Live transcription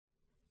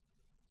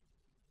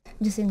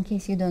just in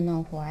case you don't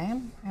know who I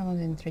am, I want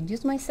to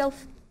introduce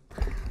myself.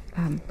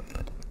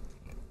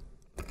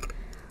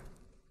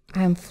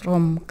 I'm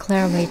from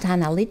Clarivate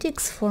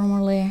Analytics,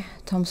 formerly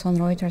Thomson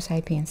Reuters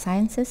IP and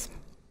Sciences.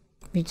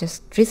 We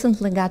just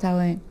recently got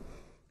our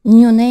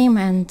new name,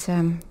 and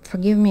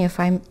forgive me if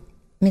I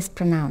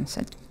mispronounce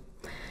it.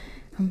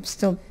 I'm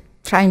still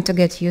trying to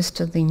get used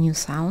to the new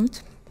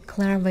sound.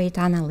 Clarivate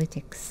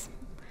Analytics.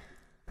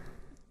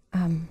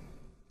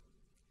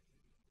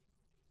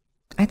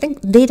 I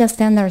think data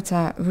standards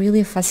are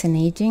really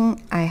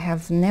fascinating. I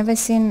have never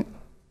seen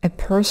a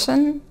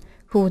person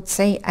who would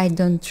say, I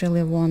don't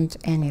really want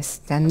any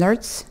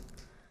standards.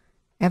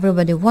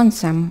 Everybody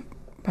wants them,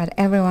 but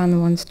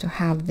everyone wants to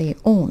have their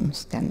own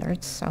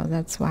standards. So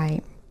that's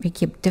why we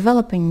keep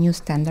developing new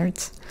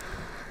standards.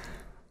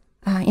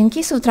 In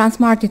case of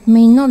Transmart, it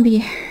may not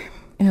be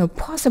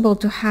possible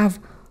to have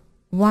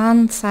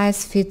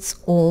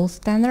one-size-fits-all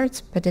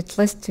standards, but at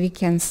least we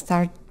can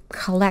start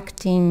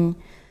collecting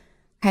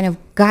kind of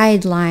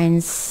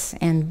guidelines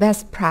and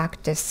best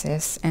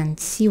practices and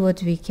see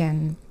what we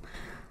can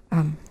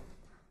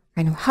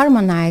kind of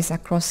harmonize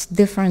across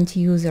different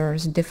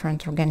users,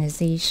 different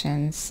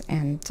organizations,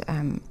 and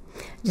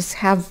just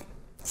have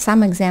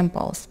some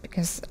examples,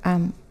 because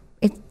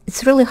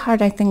it's really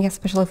hard, I think,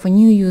 especially for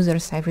new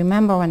users. I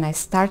remember when I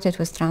started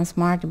with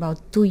Transmart about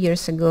 2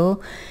 years ago,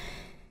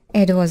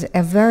 it was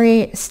a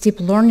very steep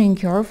learning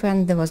curve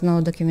and there was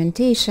no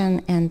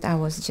documentation, and I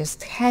was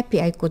just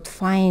happy I could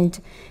find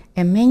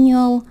a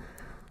manual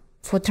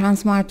for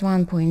Transmart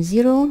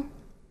 1.0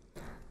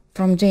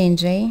 from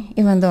J&J,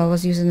 even though I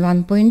was using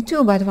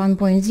 1.2, but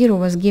 1.0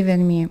 was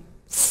giving me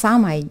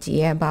some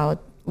idea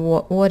about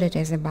what it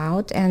is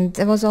about. And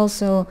there was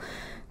also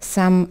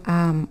some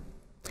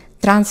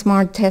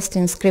Transmart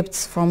testing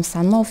scripts from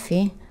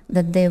Sanofi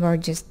that they were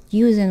just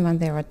using when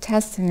they were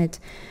testing it,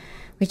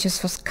 which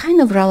was kind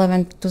of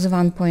relevant to the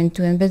 1.2.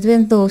 And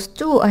between those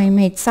two, I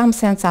made some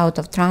sense out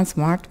of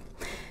Transmart.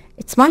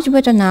 It's much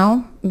better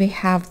now. We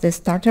have the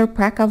starter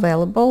pack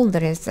available.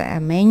 There is a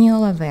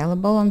manual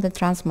available on the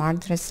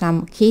Transmart. There is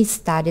some case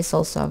studies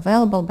also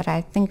available, but I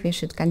think we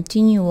should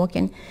continue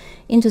working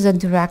into that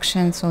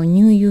direction so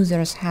new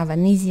users have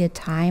an easier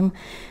time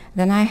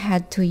than I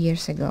had 2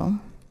 years ago.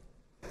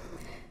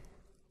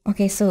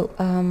 Okay, so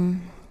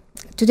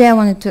today I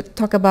wanted to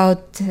talk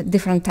about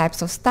different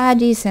types of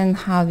studies and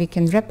how we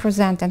can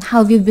represent and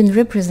how we've been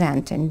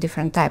representing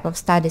different types of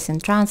studies in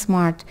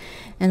Transmart,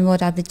 and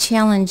what are the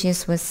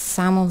challenges with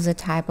some of the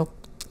type of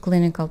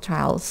clinical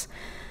trials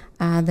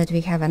that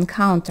we have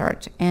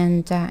encountered.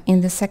 And in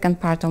the second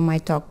part of my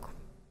talk,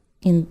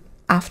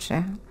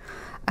 after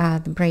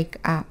the break,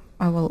 I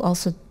will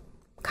also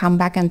come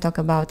back and talk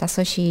about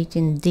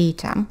associating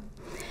data.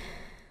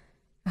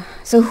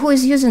 So who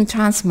is using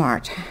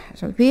Transmart?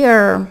 So we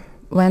are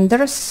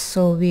vendors,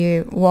 so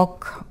we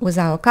work with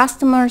our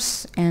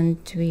customers and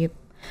we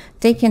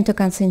take into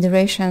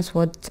considerations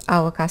what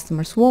our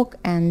customers work,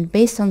 and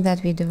based on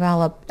that we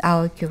develop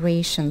our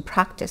curation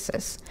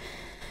practices.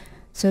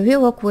 So we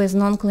work with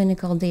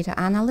non-clinical data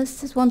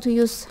analysts that want to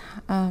use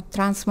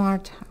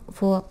Transmart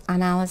for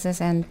analysis,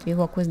 and we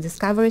work with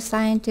discovery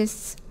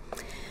scientists.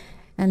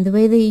 And the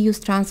way they use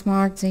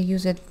Transmart, they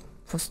use it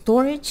for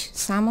storage,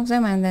 some of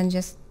them, and then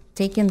just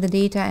taking the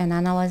data and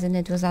analyzing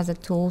it with other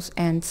tools.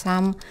 And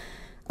some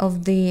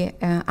of the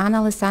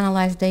analysts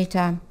analyze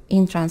data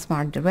in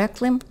Transmart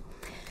directly.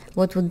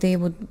 What they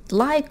would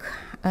like,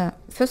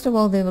 first of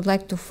all, they would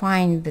like to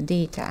find the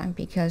data,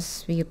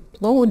 because we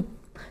upload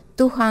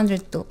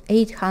 200 to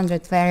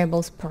 800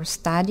 variables per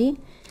study,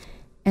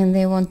 and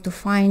they want to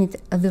find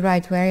the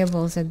right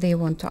variables that they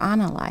want to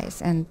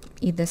analyze and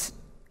either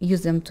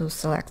use them to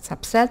select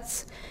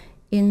subsets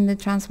in the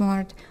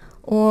Transmart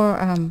or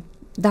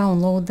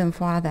download them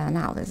for other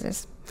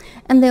analysis.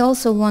 And they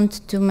also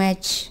want to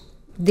match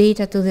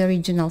data to the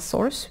original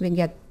source. We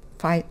get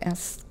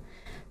files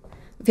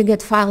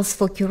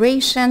for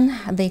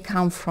curation. They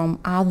come from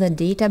other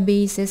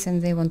databases,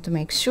 and they want to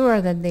make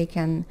sure that they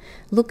can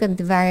look at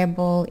the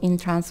variable in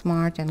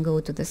Transmart and go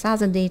to this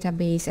other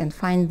database and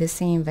find the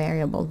same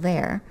variable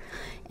there.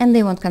 And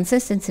they want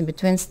consistency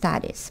between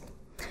studies.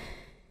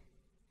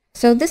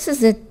 So this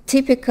is a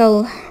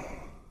typical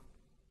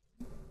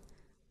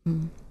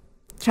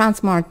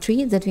Transmart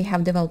tree that we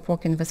have developed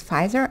working with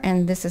Pfizer,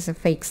 and this is a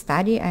fake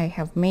study. I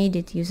have made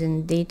it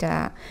using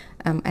data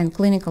and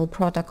clinical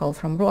protocol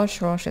from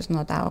Roche. Roche is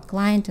not our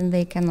client, and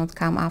they cannot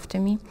come after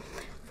me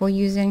for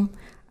using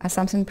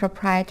something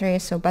proprietary.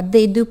 So, but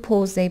they do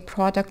post their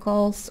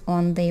protocols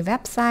on their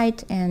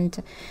website,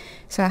 and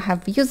so I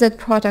have used that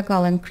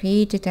protocol and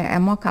created a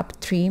mock-up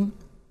tree.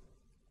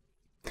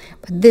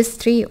 But this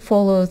tree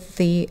follows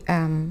the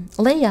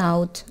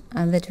layout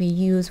that we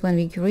use when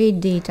we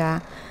create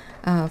data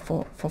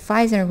for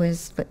Pfizer,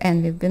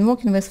 and we've been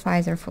working with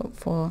Pfizer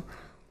for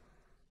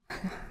a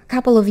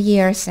couple of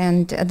years,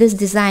 and this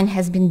design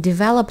has been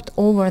developed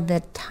over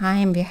that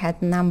time. We had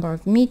a number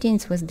of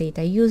meetings with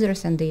data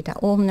users and data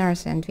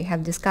owners, and we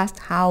have discussed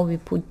how we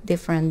put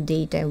different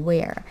data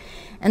where.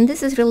 And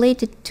this is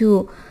related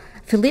to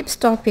Philippe's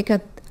topic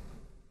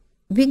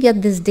we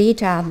get this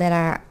data that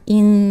are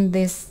in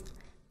this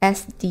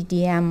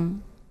SDDM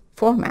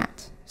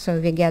format. So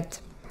we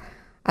get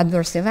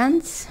adverse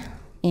events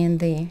in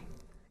the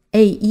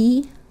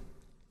AE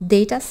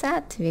data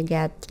set, we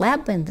get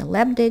lab in the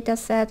lab data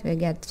set, we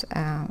get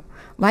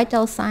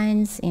vital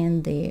signs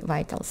in the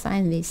vital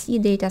sign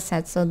VC data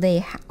set. So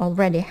they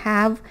already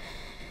have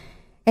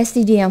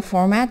SDDM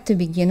format to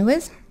begin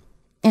with.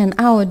 And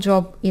our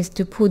job is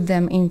to put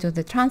them into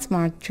the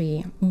Transmart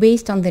tree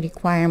based on the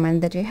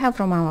requirement that we have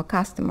from our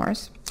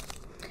customers.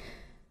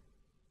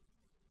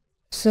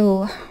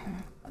 So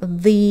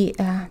the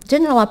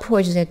general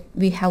approach that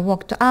we have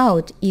worked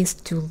out is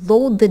to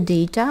load the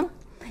data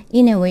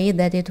in a way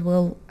that it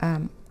will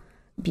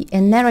be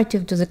a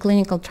narrative to the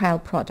clinical trial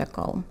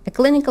protocol. A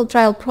clinical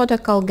trial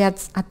protocol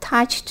gets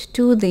attached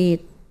to the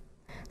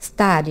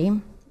study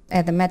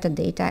as the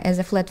metadata as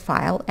a flat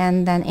file,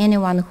 and then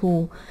anyone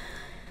who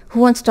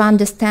wants to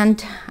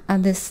understand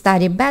this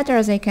study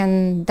better, they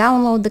can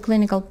download the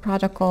clinical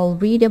protocol,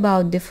 read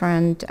about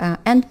different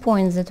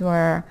endpoints that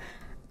were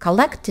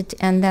collected,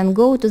 and then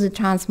go to the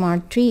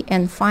Transmart tree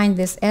and find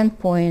these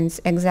endpoints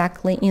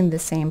exactly in the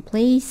same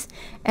place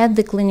as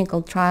the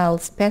clinical trial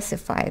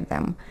specified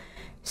them.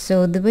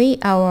 So the way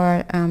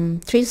our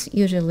trees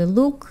usually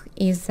look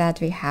is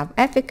that we have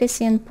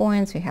efficacy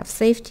endpoints, we have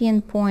safety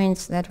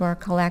endpoints that were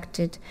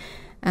collected,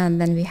 and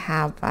then we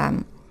have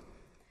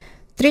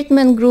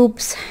treatment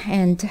groups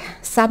and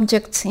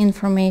subjects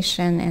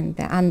information,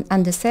 and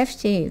under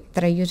safety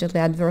there are usually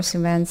adverse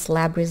events,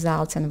 lab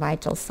results, and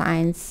vital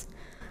signs.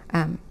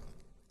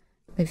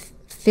 The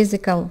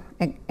physical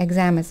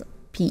exam is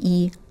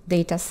PE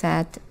data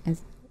set, and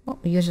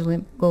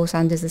usually goes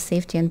under the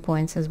safety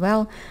endpoints as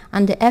well.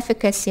 Under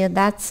efficacy,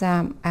 that's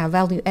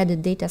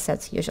value-added data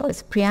sets usually.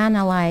 It's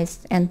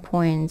pre-analyzed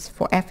endpoints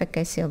for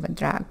efficacy of a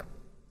drug.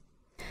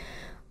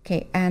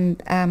 Okay,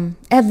 and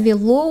as we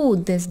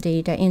load this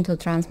data into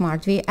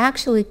Transmart, we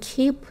actually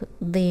keep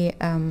the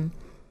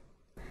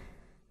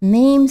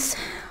names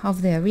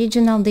of the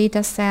original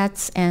data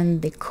sets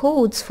and the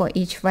codes for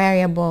each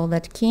variable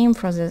that came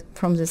from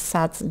the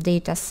SATS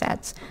data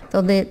sets,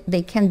 so that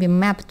they can be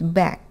mapped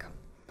back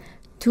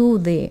to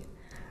the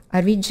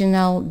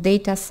original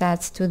data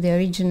sets, to the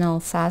original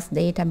SAS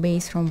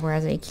database from where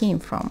they came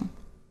from.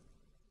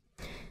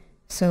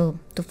 So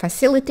to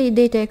facilitate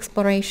data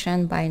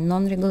exploration by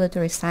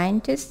non-regulatory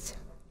scientists,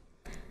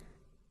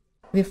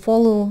 we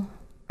follow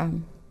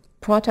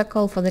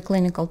protocol for the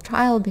clinical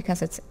trial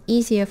because it's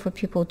easier for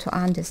people to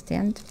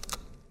understand.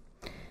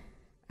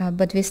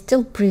 But we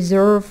still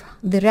preserve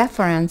the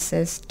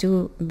references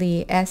to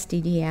the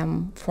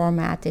SDDM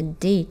formatted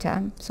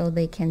data so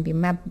they can be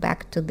mapped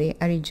back to the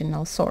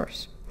original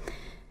source.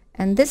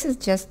 And this is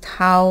just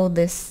how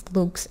this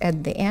looks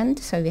at the end.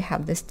 So we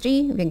have this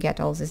tree, we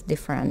get all these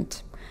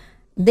different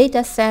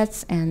data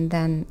sets, and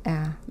then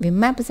we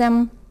map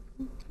them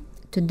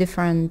to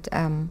different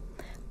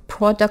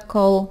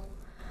protocol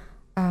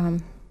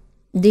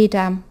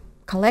data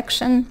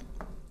collection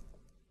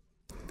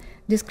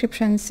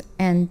descriptions,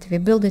 and we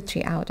build a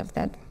tree out of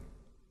that.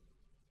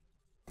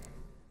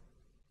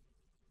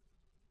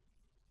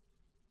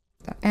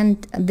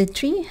 And the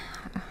tree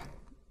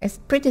is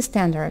pretty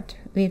standard.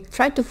 We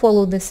try to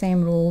follow the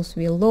same rules.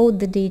 We load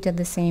the data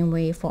the same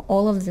way for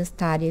all of the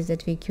studies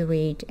that we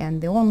curate,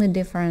 and the only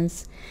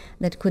difference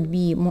that could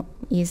be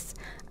is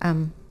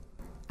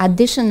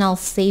additional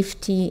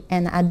safety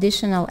and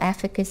additional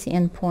efficacy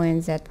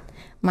endpoints that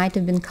might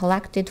have been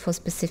collected for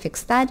specific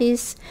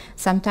studies.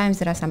 Sometimes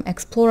there are some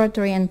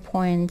exploratory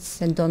endpoints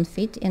that don't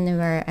fit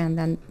anywhere, and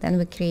then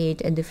we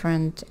create a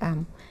different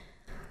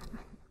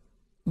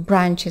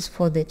branches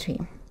for the tree.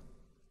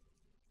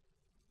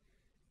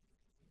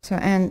 So,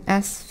 and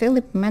as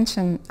Philip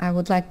mentioned, I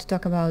would like to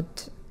talk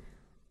about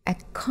a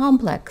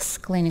complex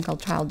clinical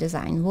trial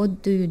design.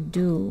 What do you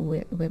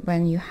do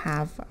when you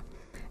have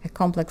a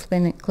complex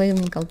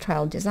clinical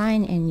trial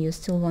design and you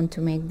still want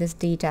to make this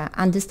data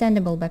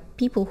understandable by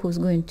people who's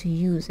going to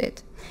use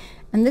it?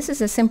 And this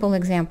is a simple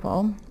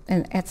example,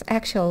 and it's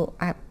actual,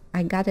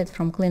 I got it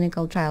from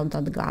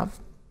clinicaltrial.gov.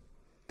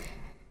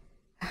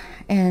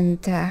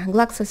 And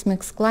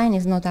GlaxoSmithKline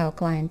is not our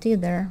client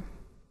either,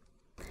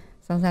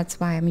 so that's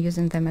why I'm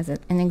using them as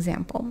an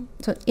example.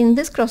 So in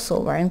this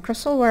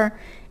crossover,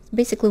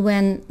 basically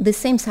when the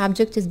same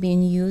subject is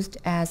being used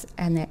as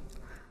a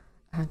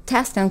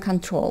test and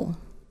control.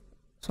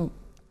 So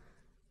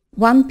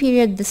one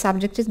period the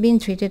subject is being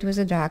treated with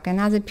a drug,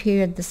 another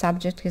period the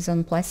subject is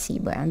on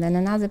placebo, and then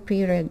another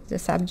period the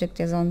subject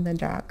is on the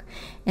drug.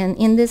 And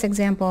in this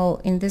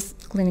example, in this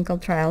clinical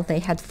trial, they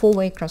had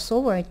four-way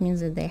crossover. It means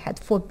that they had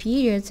 4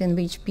 periods in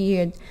which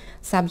period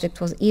subject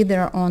was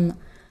either on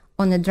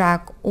a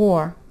drug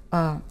or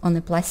on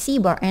a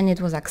placebo, and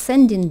it was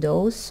ascending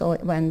dose. So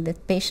when the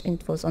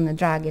patient was on a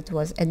drug, it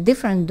was a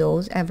different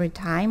dose every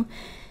time.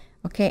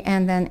 Okay,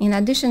 and then in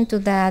addition to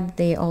that,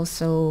 they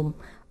also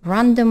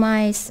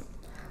randomize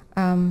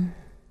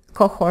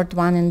cohort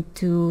 1 and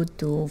 2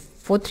 to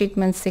 4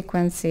 treatment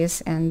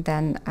sequences, and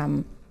then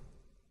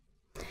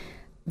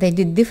they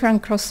did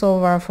different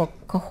crossover for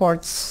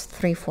cohorts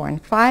 3, 4,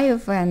 and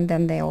 5, and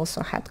then they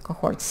also had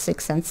cohorts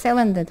 6 and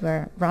 7 that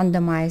were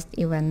randomized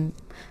even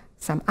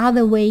some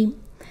other way.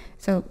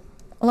 So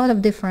a lot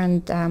of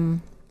different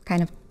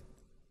kind of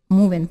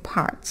moving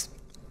parts.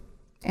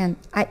 And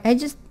I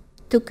just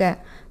took a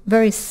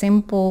very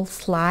simple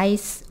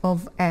slice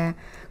of a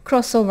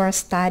crossover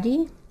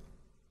study.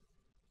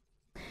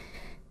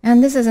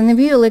 And this is an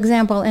individual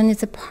example, and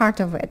it's a part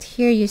of it.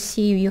 Here you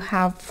see you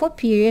have 4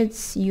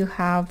 periods, you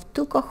have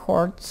 2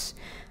 cohorts,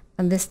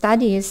 and the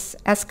study is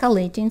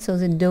escalating, so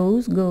the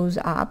dose goes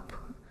up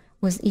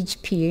with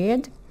each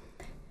period.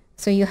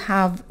 So you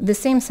have the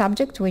same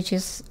subject, which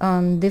is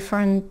on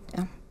different,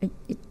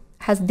 it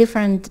has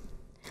different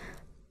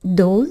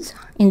dose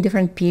in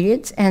different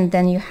periods, and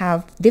then you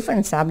have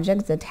different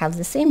subjects that have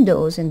the same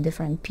dose in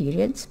different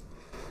periods.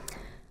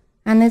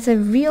 And it's a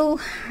real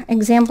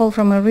example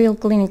from a real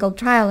clinical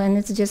trial, and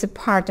it's just a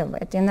part of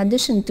it. In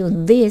addition to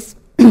this,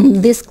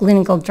 this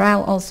clinical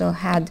trial also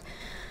had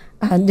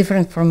a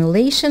different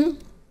formulation,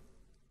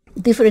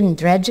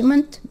 different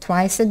regimen,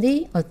 twice a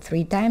day or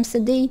 3 times a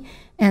day,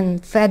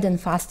 and fed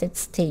and fasted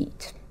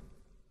state.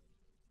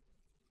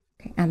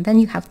 Okay, and then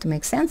you have to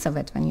make sense of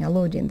it when you're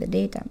loading the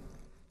data.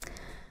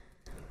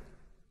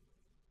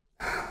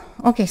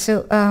 Okay,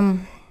 so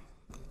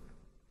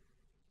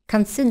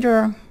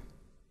consider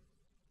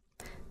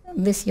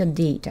this your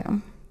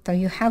data. So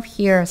you have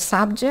here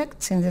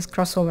subjects in this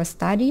crossover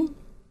study.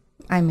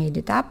 I made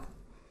it up.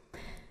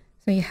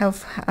 So you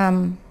have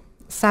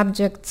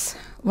subjects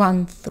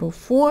 1 through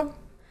 4,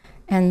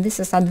 and this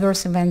is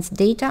adverse events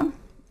data.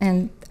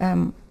 And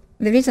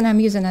the reason I'm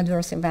using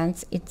adverse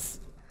events, it's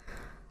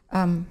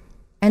an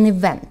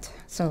event.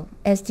 So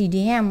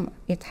SDDM,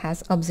 it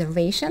has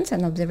observations,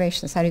 and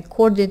observations are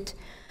recorded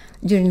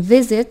during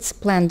visits,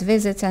 planned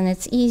visits, and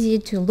it's easy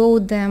to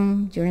load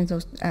them during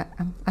those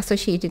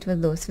associated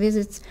with those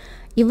visits.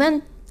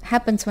 Event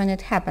happens when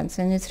it happens,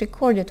 and it's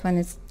recorded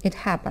when it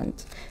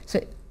happened.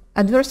 So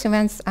adverse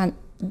events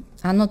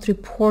are not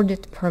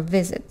reported per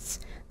visits.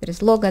 There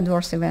is log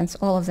adverse events,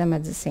 all of them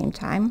at the same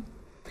time.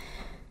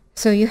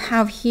 So you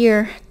have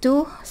here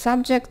 2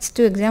 subjects,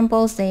 2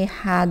 examples. They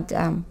had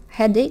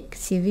headache,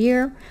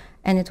 severe,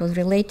 and it was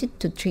related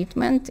to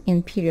treatment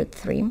in period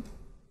 3.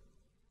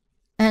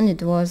 And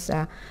it was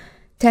a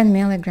 10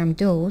 milligram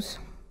dose.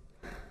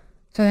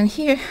 So in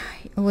here,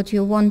 what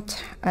you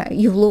want,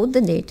 you load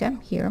the data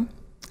here,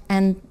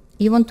 and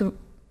you want to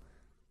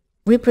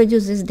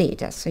reproduce this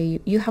data. So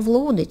you have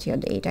loaded your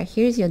data.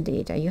 Here's your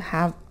data. You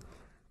have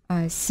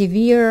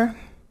severe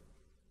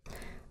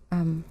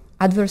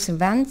adverse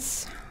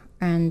events,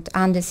 and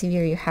under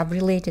severe you have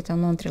related or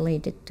not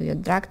related to your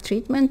drug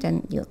treatment,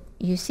 and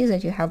you see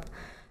that you have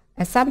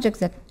a subject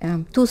that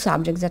 2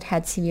 subjects that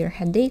had severe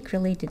headache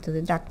related to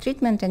the drug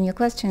treatment, and your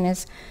question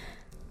is,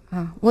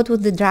 what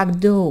was the drug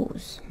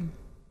dose?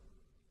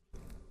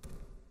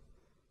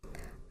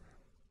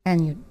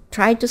 And you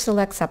try to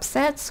select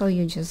subsets, so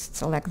you just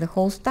select the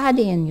whole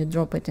study and you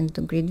drop it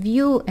into grid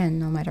view, and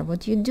no matter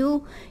what you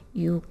do,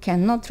 you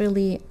cannot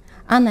really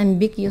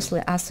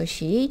unambiguously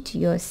associate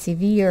your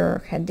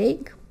severe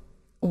headache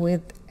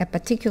with a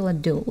particular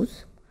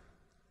dose.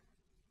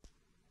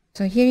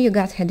 So here you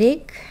got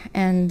headache,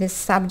 and this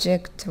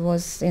subject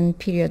was in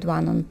period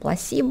 1 on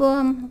placebo,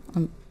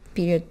 on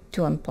period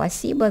 2 on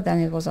placebo, then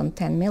it was on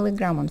 10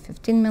 milligram, on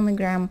 15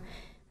 milligram.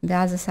 The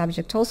other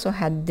subject also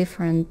had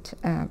different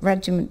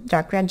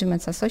drug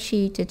regimens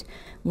associated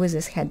with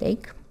this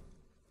headache.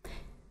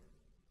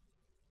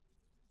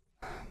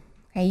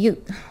 Okay, you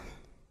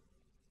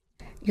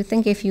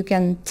think if you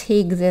can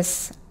take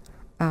this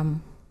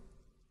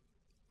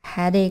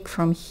headache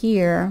from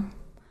here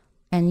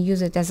and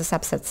use it as a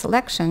subset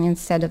selection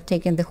instead of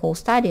taking the whole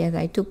study as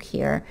I took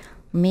here,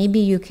 maybe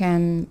you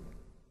can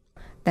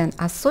then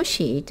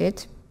associate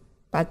it,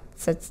 but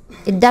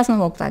it doesn't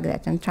work like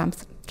that in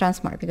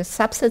Transmart, because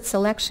subset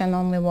selection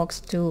only works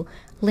to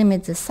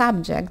limit the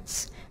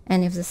subjects,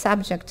 and if the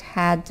subject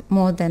had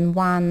more than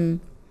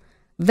one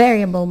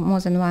variable,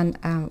 more than one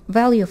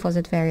value for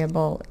that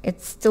variable,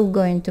 it's still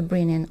going to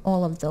bring in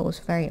all of those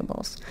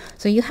variables.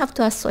 So you have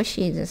to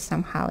associate this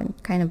somehow, and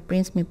it kind of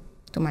brings me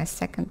to my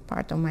second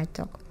part of my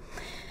talk.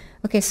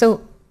 Okay,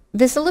 so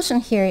the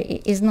solution here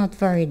is not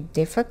very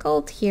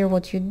difficult. Here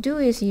what you do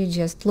is you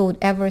just load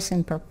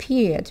everything per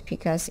period,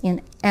 because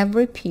in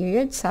every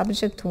period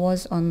subject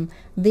was on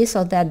this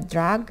or that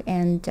drug,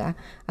 and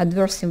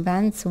adverse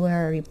events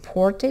were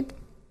reported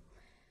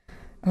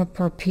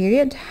per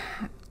period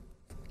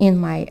in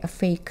my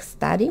fake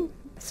study.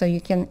 So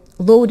you can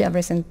load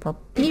everything per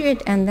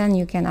period, and then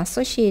you can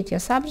associate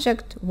your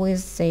subject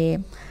with a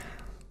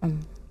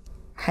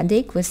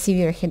headache, with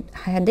severe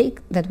headache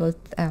that was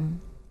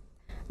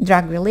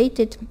drug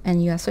related,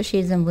 and you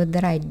associate them with the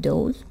right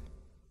dose.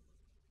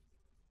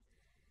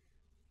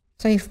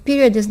 So if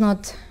period is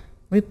not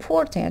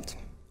reported,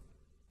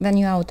 then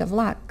you're out of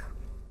luck.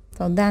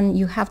 So then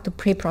you have to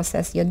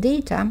pre-process your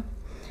data.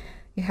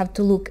 You have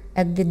to look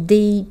at the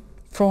day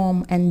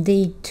from and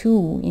day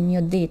 2 in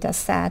your data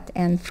set,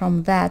 and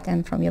from that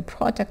and from your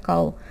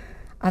protocol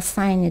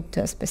assign it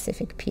to a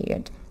specific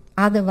period.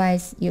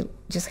 Otherwise, you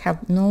just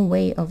have no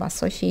way of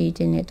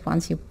associating it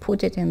once you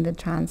put it in the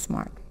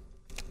Transmart.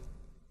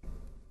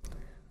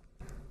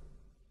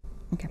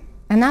 Okay.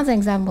 Another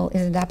example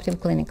is adaptive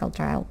clinical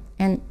trial.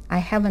 And I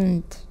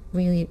haven't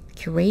really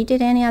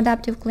curated any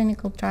adaptive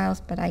clinical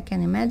trials, but I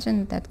can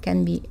imagine that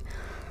can be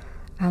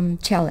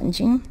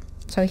challenging.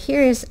 So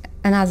here is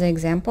another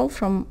example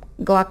from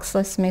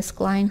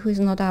GlaxoSmithKline, who is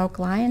not our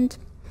client.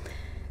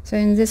 So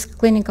in this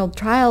clinical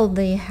trial,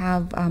 they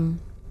have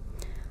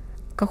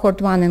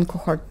cohort 1 and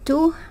cohort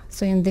 2.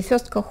 So in the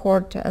first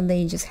cohort,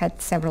 they just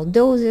had several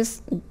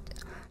doses,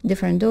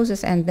 different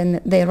doses, and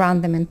then they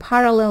run them in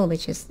parallel,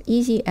 which is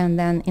easy. And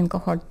then in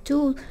cohort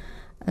 2,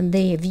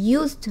 they've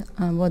used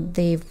what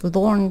they've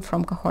learned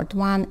from cohort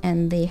 1,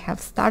 and they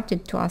have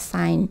started to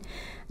assign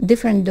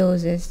different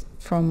doses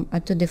from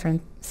to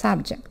different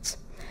subjects.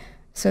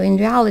 So in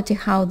reality,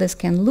 how this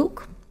can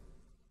look,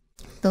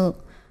 so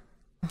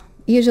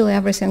usually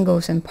everything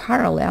goes in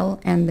parallel,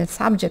 and the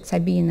subjects are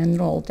being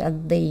enrolled as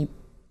they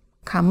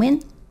come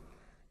in,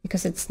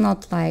 because it's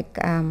not like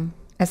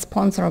a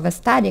sponsor of a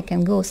study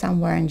can go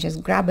somewhere and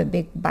just grab a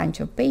big bunch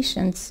of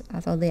patients.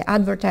 So they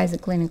advertise the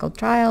clinical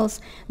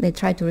trials, they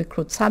try to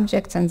recruit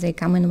subjects, and they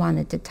come in one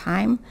at a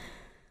time.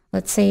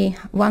 Let's say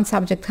one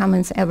subject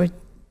comes in every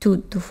 2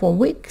 to 4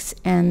 weeks,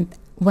 and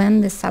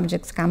when the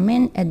subjects come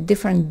in, a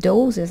different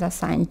dose is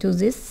assigned to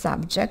this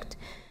subject,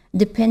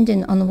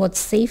 depending on what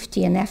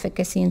safety and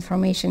efficacy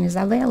information is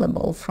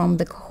available from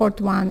the cohort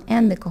 1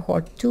 and the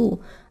cohort 2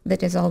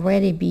 that is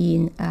already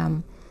being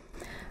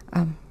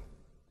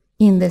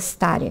in this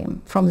study,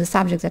 from the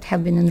subjects that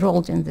have been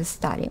enrolled in this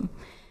study.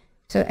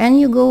 So, and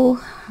you go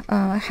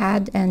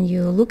ahead and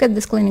you look at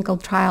these clinical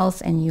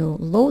trials and you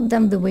load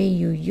them the way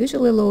you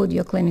usually load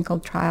your clinical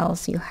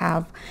trials. You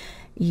have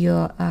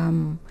your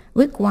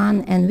week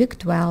 1 and week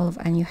 12,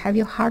 and you have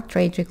your heart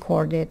rate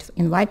recorded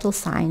in vital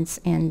signs,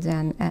 and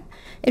then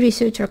a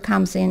researcher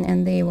comes in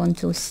and they want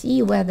to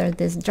see whether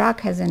this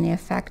drug has any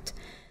effect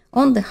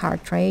on the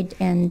heart rate,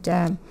 and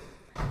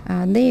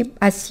they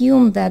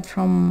assume that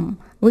from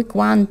week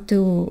 1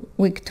 to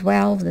week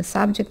 12 the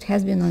subject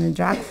has been on the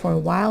drug for a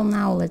while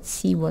now. Let's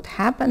see what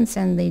happens,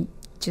 and they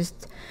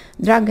just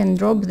drag and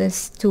drop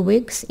this 2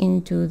 weeks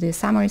into the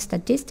summary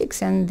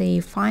statistics, and they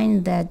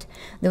find that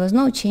there was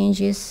no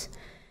changes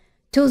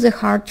to the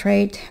heart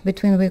rate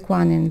between week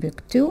 1 and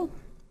week 2.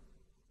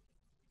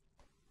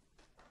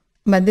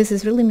 But this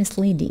is really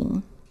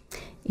misleading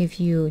if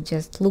you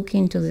just look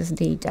into this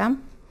data.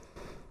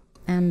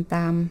 And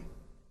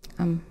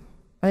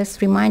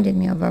this reminded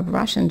me of a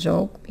Russian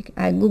joke.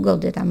 I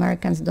googled it.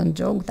 Americans don't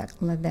joke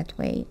that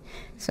way.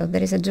 So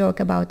there is a joke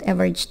about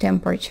average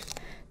temperature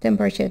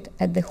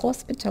at the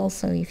hospital.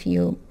 So if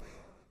you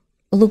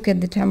look at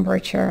the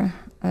temperature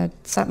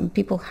some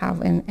people have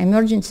an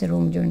emergency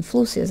room during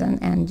flu season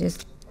and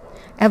just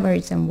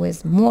average them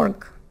with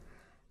morgue,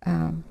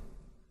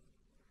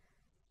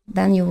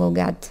 then you will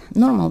get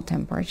normal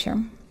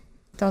temperature.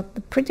 So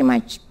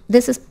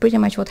this is pretty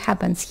much what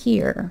happens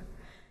here,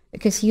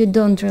 because you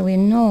don't really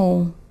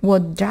know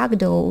what drug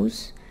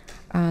dose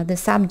the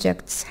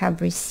subjects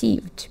have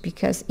received,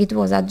 because it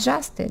was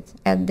adjusted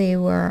as they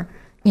were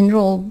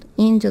enrolled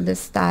into the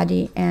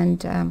study,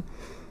 and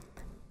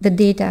the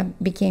data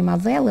became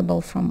available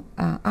from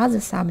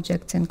other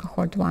subjects in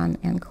cohort 1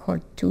 and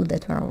cohort 2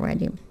 that were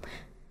already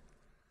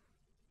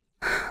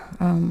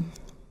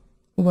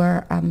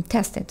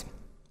tested.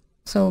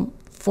 So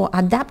for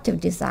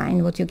adaptive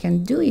design, what you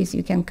can do is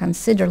you can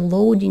consider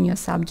loading your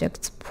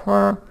subjects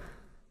per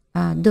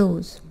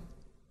dose.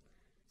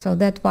 So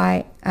that's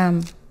why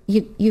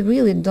you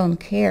really don't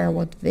care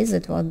what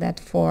visit was that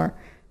for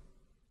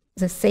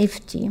the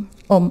safety,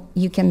 or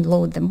you can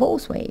load them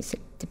both ways.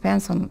 It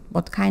depends on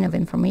what kind of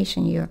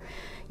information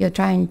you're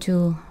trying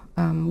to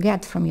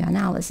get from your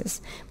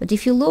analysis. But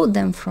if you load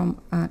them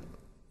from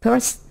per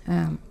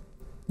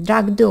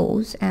drug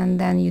dose, and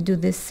then you do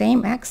the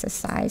same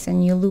exercise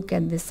and you look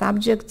at the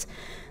subjects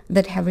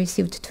that have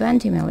received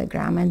 20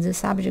 milligram and the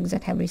subjects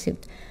that have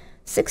received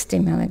 60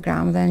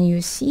 milligram, then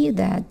you see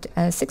that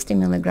 60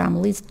 milligram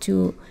leads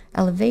to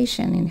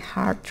elevation in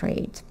heart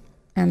rate,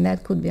 and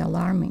that could be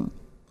alarming.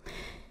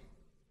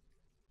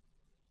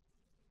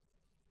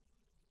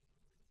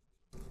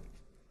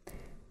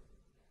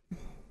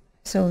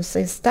 So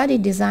the study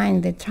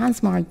design, the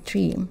Transmart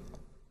tree,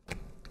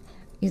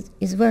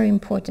 is very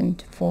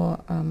important for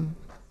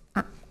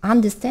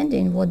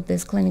understanding what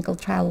this clinical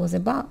trial was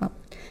about,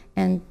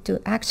 and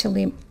to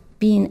actually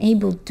being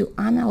able to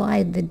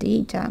analyze the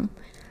data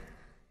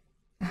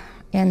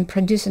and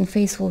producing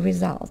faithful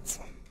results.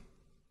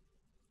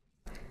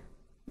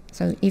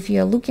 So if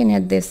you're looking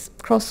at these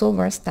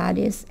crossover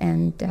studies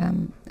and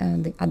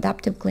the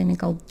adaptive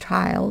clinical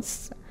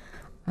trials,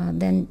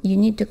 then you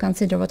need to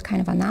consider what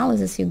kind of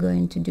analysis you're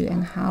going to do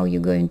and how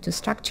you're going to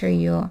structure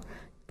your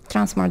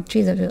Transmart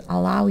tree that will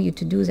allow you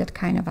to do that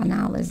kind of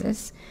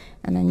analysis.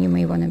 And then you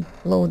may want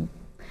to load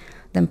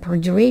them per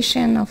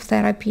duration of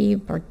therapy,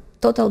 per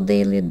total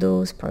daily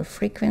dose, per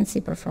frequency,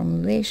 per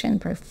formulation,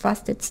 per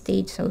fasted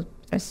state. So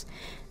there's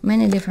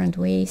many different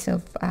ways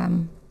of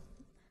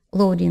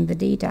loading the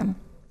data.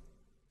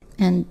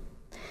 And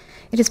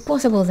it is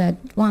possible that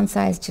one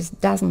size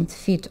just doesn't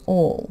fit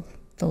all.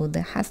 So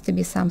there has to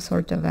be some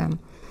sort of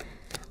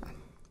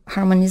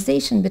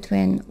harmonization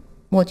between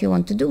what you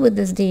want to do with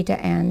this data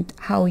and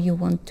how you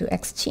want to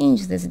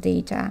exchange this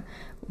data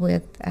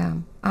with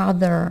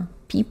other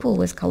people,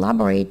 with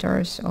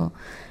collaborators, or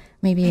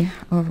maybe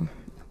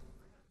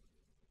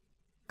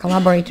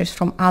collaborators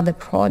from other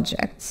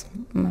projects.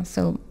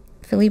 So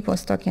Philippe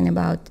was talking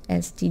about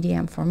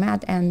STDM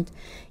format, and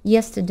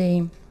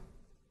yesterday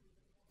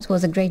it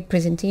was a great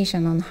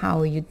presentation on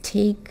how you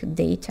take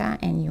data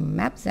and you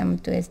map them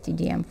to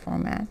STDM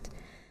format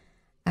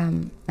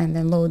and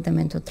then load them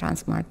into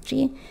Transmart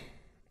tree.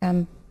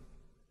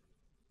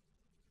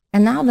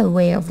 Another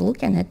way of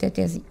looking at it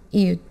is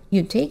you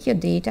take your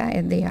data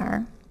as they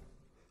are,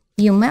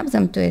 you map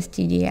them to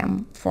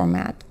STDM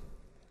format,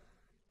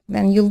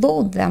 then you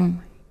load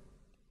them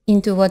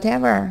into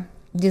whatever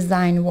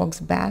design works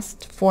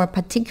best for a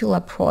particular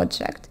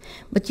project,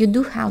 but you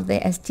do have the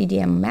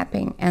STDM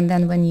mapping, and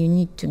then when you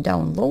need to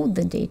download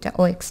the data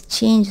or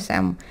exchange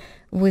them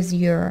with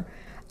your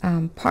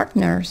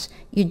partners,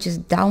 you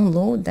just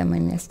download them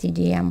in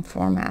STDM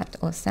format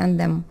or send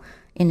them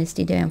in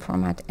STDM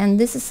format. And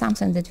this is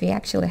something that we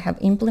actually have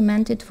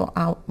implemented for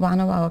one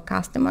of our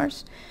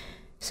customers.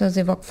 So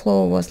the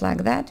workflow was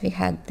like that. We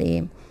had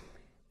the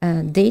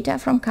data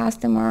from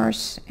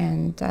customers,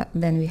 and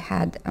then we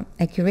had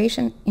a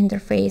curation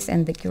interface,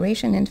 and the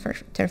curation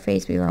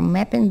interface, we were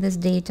mapping this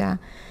data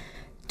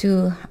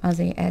to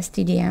the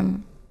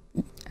STDM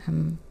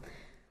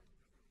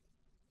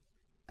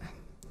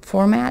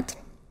format,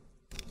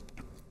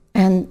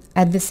 and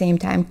at the same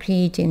time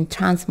creating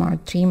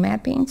Transmart tree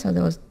mapping. So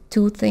there was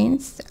two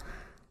things,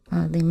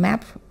 the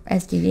map,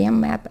 STDM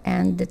map,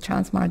 and the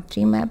Transmart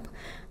tree map.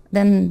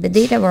 Then the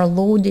data were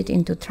loaded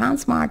into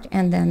Transmart,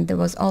 and then there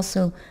was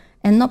also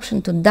an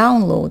option to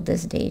download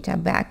this data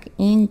back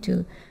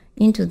into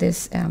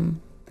this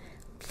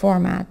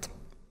format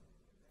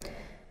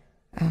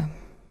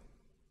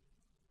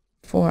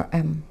for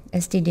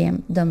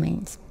STDM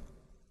domains.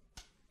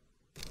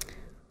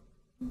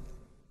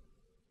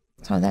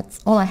 So that's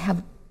all I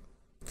have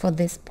for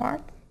this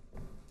part.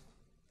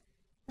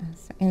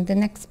 So in the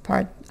next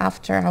part,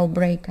 after our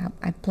breakup,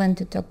 I plan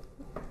to talk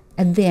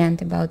at the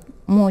end about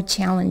more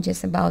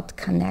challenges about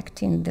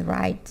connecting the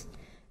right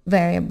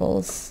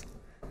variables.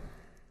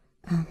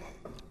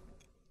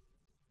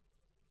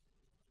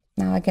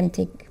 Now I can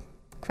take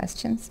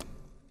questions.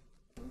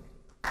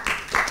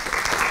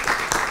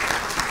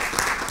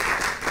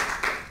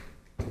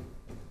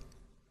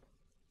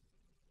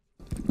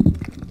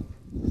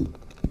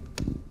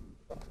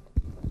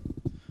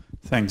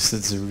 Thanks,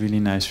 that's a really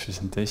nice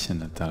presentation,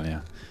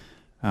 Natalia.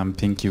 I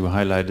think you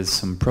highlighted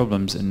some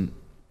problems, and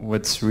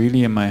what's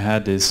really in my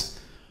head is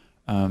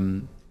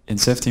in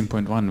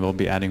 17.1 we'll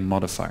be adding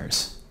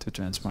modifiers to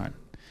Transmart.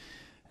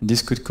 And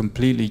this could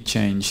completely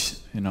change,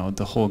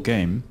 the whole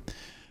game,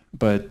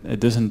 but it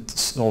doesn't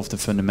solve the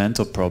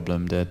fundamental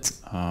problem that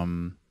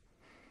on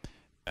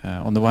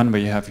the one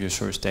way you have your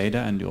source data,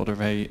 and the other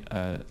way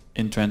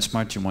in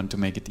Transmart you want to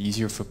make it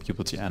easier for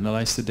people to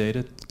analyze the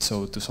data.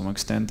 So to some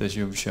extent, as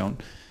you've shown,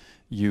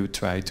 you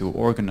try to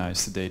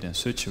organize the data in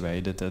such a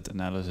way that that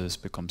analysis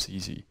becomes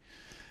easy,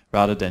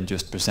 rather than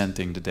just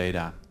presenting the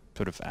data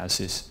sort of as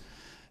is.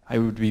 I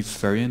would be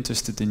very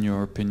interested in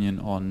your opinion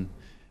on,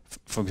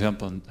 for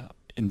example,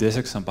 in this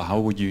example, how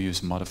would you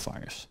use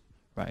modifiers,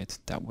 right?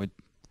 That would,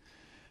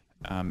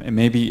 and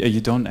maybe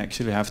you don't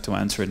actually have to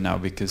answer it now,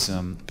 because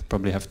you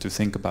probably have to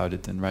think about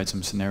it and write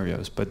some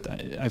scenarios, but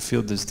I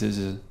feel this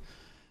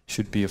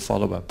should be a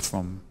follow-up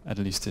from at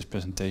least this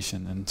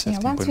presentation and 17.1. Yeah,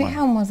 once we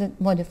have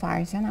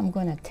modifiers, and I'm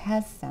going to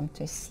test them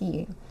to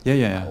see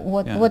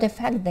what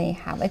effect they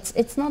have.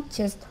 It's not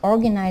just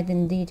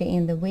organizing data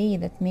in the way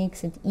that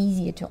makes it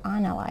easier to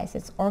analyze.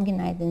 It's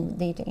organizing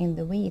data in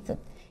the way that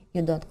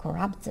you don't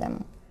corrupt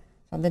them.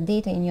 So the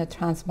data in your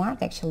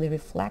Transmart actually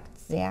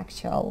reflects the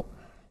actual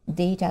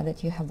data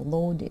that you have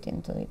loaded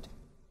into it.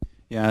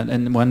 Yeah,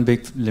 and one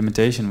big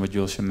limitation, what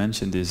you also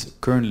mentioned, is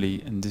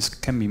currently, and this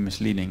can be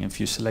misleading, if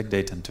you select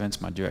data in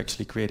Transmart, you're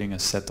actually creating a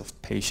set of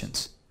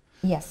patients.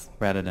 Yes.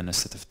 Rather than a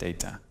set of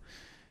data.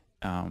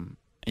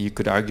 You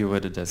could argue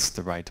whether that's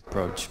the right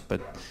approach,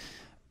 but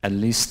at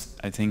least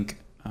I think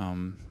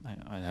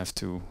I have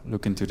to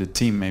look into the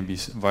team. Maybe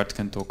Wart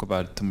can talk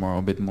about it tomorrow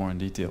a bit more in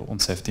detail on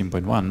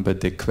 17.1,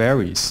 but the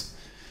queries,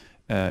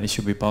 it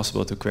should be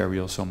possible to query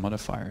also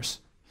modifiers.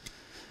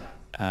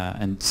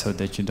 And so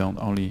that you don't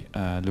only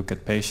look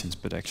at patients,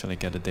 but actually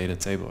get a data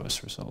table as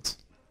a result.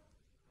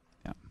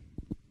 Yeah.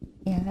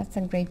 Yeah, that's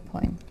a great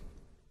point.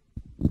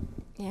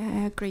 Yeah,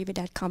 I agree with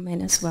that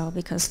comment as well,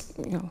 because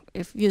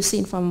if you've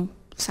seen from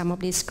some of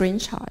these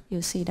screenshots,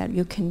 you see that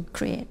you can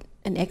create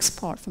an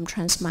export from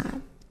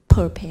Transmart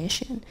per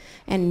patient,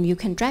 and you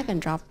can drag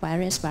and drop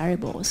various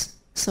variables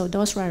So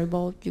those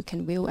variables you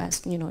can view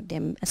as, you know,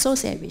 them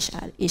associate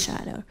with each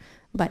other.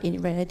 But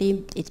in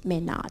reality, it may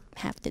not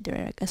have the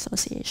direct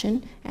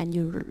association, and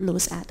you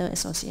lose other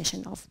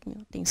association of, you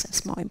know, things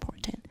that's more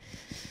important.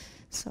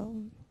 So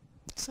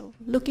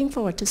looking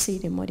forward to see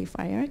the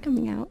modifier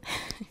coming out.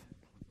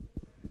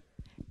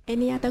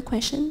 Any other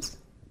questions?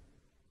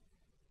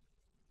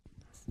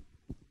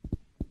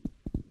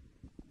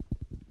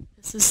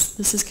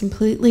 This is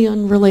completely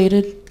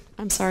unrelated.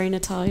 I'm sorry,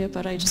 Natalia,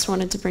 but I just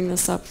wanted to bring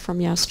this up from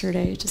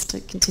yesterday just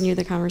to continue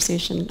the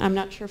conversation. I'm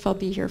not sure if I'll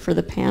be here for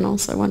the panel,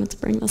 so I wanted to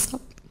bring this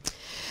up.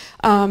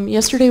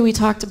 Yesterday we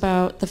talked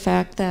about the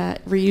fact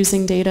that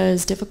reusing data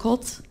is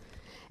difficult,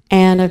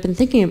 and I've been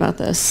thinking about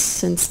this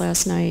since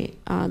last night.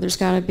 There's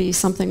got to be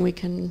something we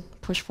can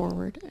push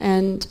forward.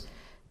 And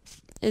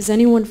is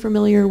anyone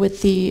familiar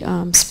with the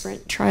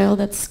SPRINT trial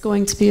that's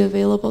going to be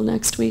available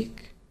next week?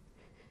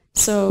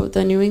 So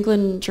the New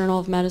England Journal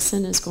of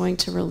Medicine is going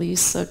to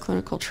release a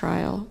clinical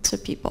trial to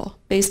people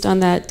based on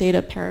that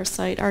data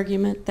parasite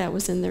argument that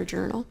was in their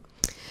journal.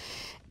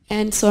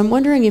 And so I'm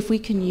wondering if we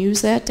can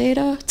use that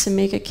data to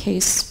make a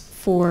case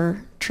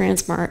for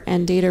Transmart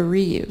and data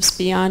reuse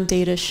beyond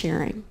data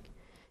sharing.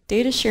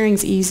 Data sharing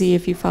is easy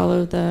if you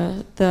follow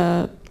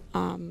the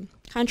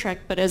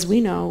contract, but as we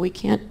know, we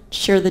can't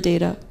share the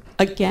data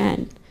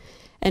again.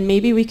 And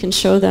maybe we can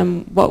show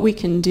them what we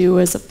can do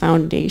as a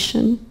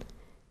foundation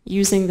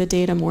using the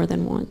data more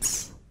than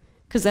once.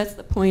 Because that's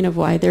the point of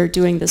why they're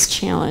doing this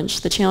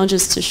challenge. The challenge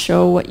is to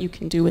show what you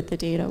can do with the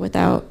data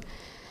without,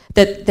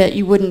 that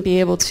you wouldn't be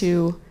able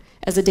to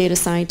as a data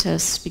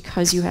scientist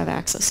because you have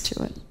access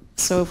to it.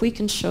 So if we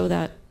can show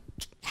that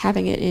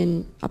having it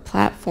in a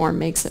platform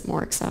makes it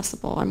more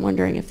accessible, I'm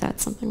wondering if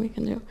that's something we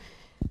can do.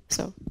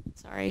 So,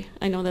 sorry,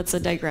 I know that's a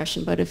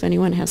digression, but if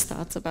anyone has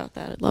thoughts about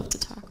that, I'd love to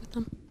talk with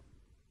them.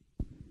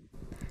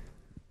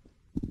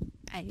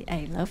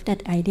 I love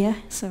that idea,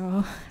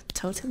 so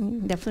totally,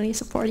 definitely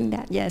supporting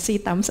that. Yeah, see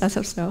thumbs up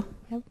as well.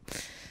 Yep.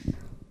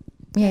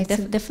 Yeah,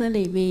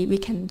 definitely we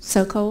can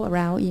circle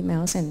around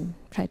emails and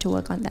try to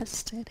work on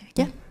that.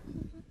 Yeah,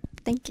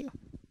 thank you.